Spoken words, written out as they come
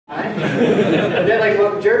And then, like,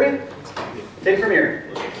 welcome, Jeremy. Take it from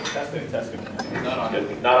here. Testing. Not on.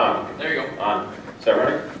 Good. Not on. There you go. On. Is that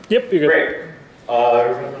running? Yep, you're good. Great.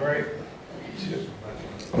 Everyone on the right?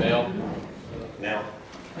 Fail. Now.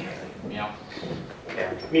 Meow.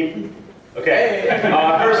 Yeah. Me. Okay.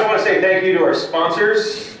 First, I want to say thank you to our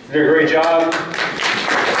sponsors. They did a great job.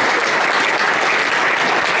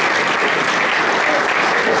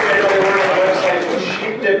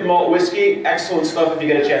 Sheep Dip Malt Whiskey, excellent stuff if you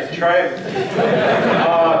get a chance to try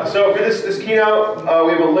it. So for this keynote,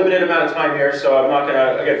 we have a limited amount of time here, so I'm not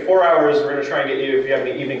gonna, again, 4 hours, we're gonna try and get you if you have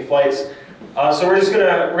any evening flights. So we're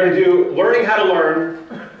gonna do learning how to learn,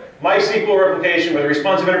 MySQL replication with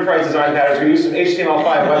responsive enterprise design patterns. We're gonna use some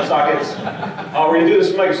HTML5 WebSockets. We're gonna do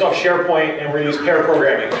this with Microsoft SharePoint, and we're gonna use pair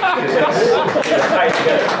programming, because it's tied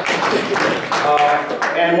together.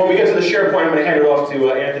 And when we get to the SharePoint, I'm gonna hand it off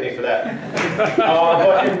to Anthony for that.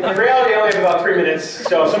 But in reality, I only have about 3 minutes.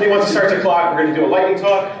 So if somebody wants to start the clock, we're gonna do a lightning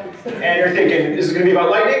talk. And you're thinking, is this gonna be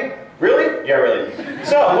about lightning? Really? Yeah, really.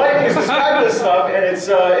 So lightning is this fabulous stuff, and it's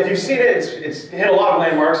if you've seen it, it's hit a lot of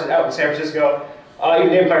landmarks out in San Francisco. Even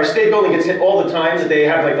the Empire State Building gets hit all the time. That they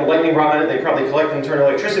have like the lightning rod on it. They probably collect and turn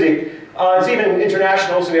electricity. It's even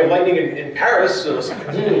international, so we have lightning in Paris. So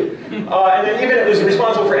and then even it was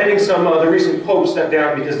responsible for ending some the recent Pope stepped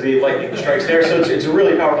down because of the lightning strikes there. So it's a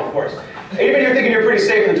really powerful force. And even you're thinking you're pretty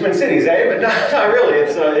safe in the Twin Cities, eh? But not really.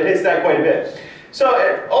 It hits that quite a bit. So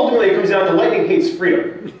ultimately, it comes down to lightning hates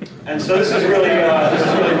freedom. And so this is really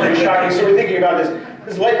pretty shocking. So we're thinking about this.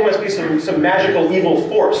 This lightning must be some magical evil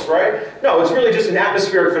force, right? No, it's really just an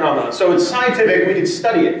atmospheric phenomenon. So it's scientific, we can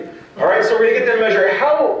study it. All right, so we're gonna get to measure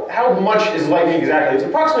how much is lightning exactly. It's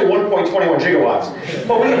approximately 1.21 gigawatts.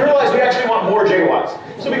 But we realized we actually want more gigawatts.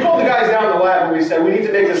 So we called the guys down in the lab and we said, we need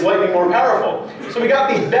to make this lightning more powerful. So we got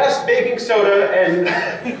the best baking soda and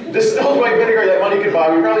distilled white vinegar that money could buy.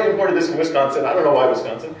 We probably imported this in Wisconsin. I don't know why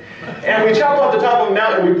Wisconsin. And we chopped off the top of a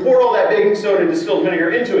mountain, we poured all that baking soda and distilled vinegar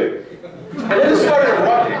into it. And then it started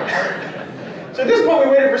erupting. So at this point,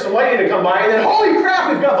 we waited for some lightning to come by, and then holy crap,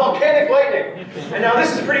 we've got volcanic lightning. And now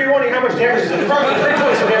this is pretty, you're wondering how much damage is it. Approximately 3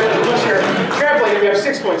 points of damage, unless you're trampling, and we have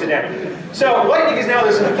 6 points of damage. So lightning is now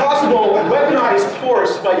this impossible weaponized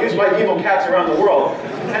force used by evil cats around the world.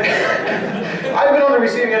 And I've been on the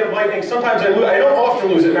receiving end of lightning. Sometimes I lose. I don't often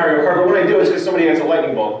lose at Mario Kart, but when I do, it's because somebody has a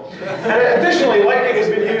lightning bolt. And additionally, lightning has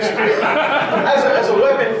been used as a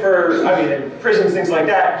weapon for, in prisons, things like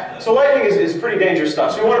that. So lightning is pretty dangerous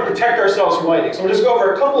stuff. So we want to protect ourselves from lightning. So I'm going to just go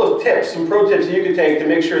over a couple of tips, some pro tips that you can take to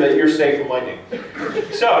make sure that you're safe from lightning.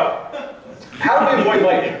 So, how do we avoid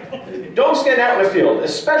lightning? Don't stand out in the field,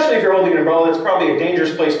 especially if you're holding an umbrella. That's probably a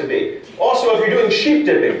dangerous place to be. Also, if you're doing sheep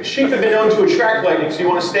dipping, sheep have been known to attract lightning, so you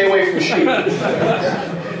want to stay away from sheep.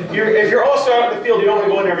 If you're also out in the field, you don't want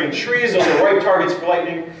to go under any trees. Those are ripe targets for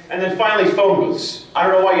lightning. And then finally, phone booths. I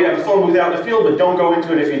don't know why you'd have a phone booth out in the field, but don't go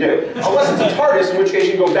into it if you do. Unless it's a TARDIS, in which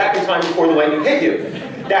case you go back in time before the lightning hit you.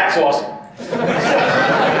 That's awesome.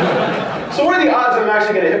 So what are the odds that I'm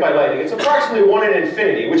actually going to hit by lightning? It's approximately 1 in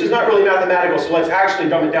infinity, which is not really mathematical, so let's actually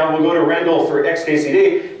dumb it down. We'll go to Rendell for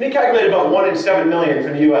XKCD, and he calculated about 1 in 7 million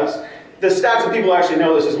from the US. The stats that people actually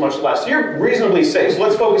know this is much less. So you're reasonably safe, so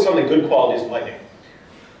let's focus on the good qualities of lightning.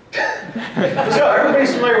 So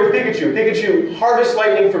everybody's familiar with Pikachu. Pikachu harvests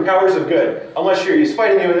lightning for powers of good, unless he's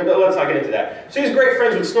fighting you, but let's not get into that. So he's great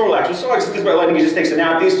friends with Snorlax. When Snorlax gets by lightning, he just takes a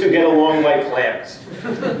nap. These two get along like clams.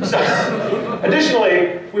 So,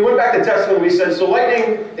 additionally, we went back to Tesla and we said, so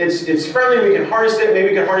lightning, it's friendly, we can harness it, maybe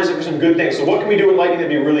we can harness it for some good things. So what can we do with lightning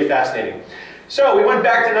that'd be really fascinating? So we went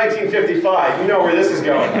back to 1955. You know where this is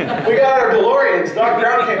going. We got our DeLoreans. Doc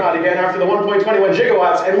Brown came out again after the 1.21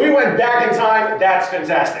 gigawatts, and we went back in time. That's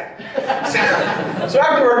fantastic. So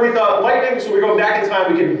afterward, we thought lightning, so we're going back in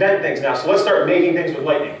time. We can invent things now. So let's start making things with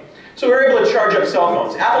lightning. So we were able to charge up cell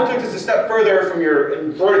phones. Apple took this a step further from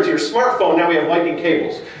brought it to your smartphone. Now we have lightning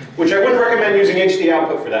cables, which I wouldn't recommend using HD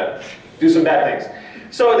output for that. Do some bad things.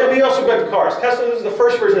 So then we also got the cars. Tesla, this is the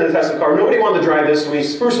first version of the Tesla car. Nobody wanted to drive this, so we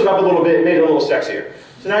spruced it up a little bit and made it a little sexier.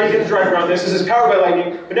 So now you get to drive around this. This is powered by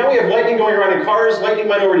lightning, but now we have lightning going around in cars. Lightning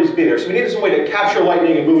might already be there. So we needed some way to capture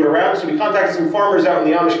lightning and move it around. So we contacted some farmers out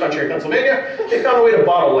in the Amish country of Pennsylvania. They found a way to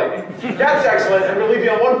bottle lightning. That's excellent. I'm going to leave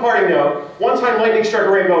you on one parting note. One time lightning struck a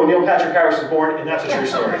rainbow when Neil Patrick Harris was born, and that's a true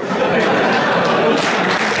story.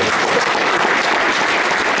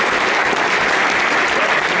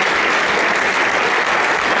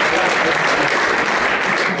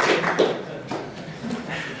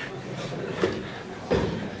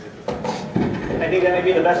 I think that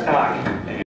may be the best talk.